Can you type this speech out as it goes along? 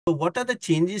So what are the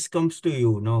changes comes to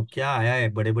you? No, क्या आया है?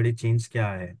 बड़े बड़े चेंज क्या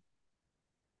आया है?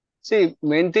 See,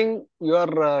 main thing, you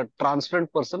are a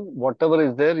transparent person. Whatever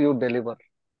is there, you deliver,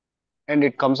 and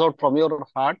it comes out from your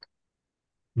heart,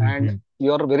 and hmm.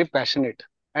 you are very passionate,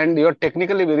 and you are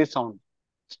technically very sound.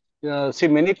 See,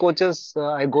 many coaches,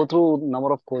 I go through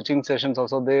number of coaching sessions.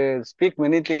 Also, they speak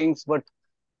many things, but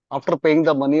after paying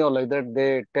the money or like that,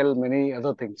 they tell many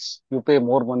other things. You pay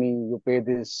more money, you pay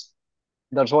this.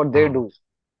 That's what they हाँ. do.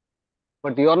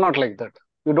 But you are not like that.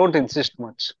 You don't insist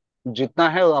much. जितना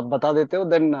है आप बता देते हो.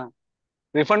 Then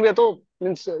refund भी है तो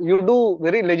means you do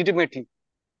very legitimately.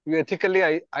 You ethically.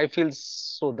 I feel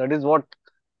so. That is what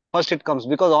first it comes,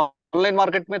 because online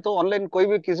market में तो ऑनलाइन कोई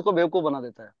भी किसी को बेवकूफ बना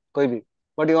देता है, कोई भी.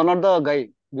 But you are not the guy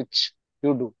which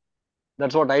you do.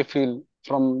 That's what I feel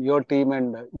from your team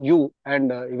and you,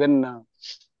 and even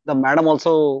the madam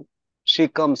also. She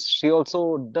comes. She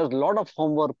also does a lot of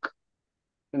homework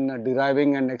in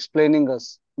deriving and explaining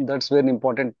us. That's very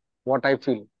important. What I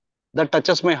feel, that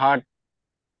touches my heart,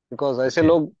 because ऐसे Okay.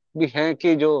 लोग भी हैं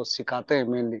कि जो सिखाते हैं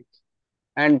mainly.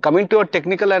 And coming to a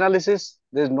technical analysis,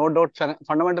 there is no doubt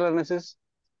fundamental analysis.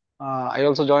 I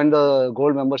also joined the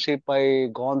gold membership. I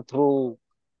gone through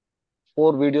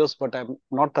 4 videos, but I'm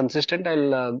not consistent.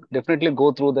 I'll definitely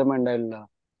go through them and I'll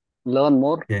learn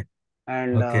more. Okay.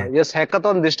 And Okay. yes,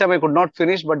 hackathon this time I could not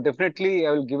finish, but definitely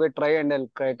I will give a try and I'll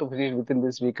try to finish within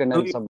this weekend So and some.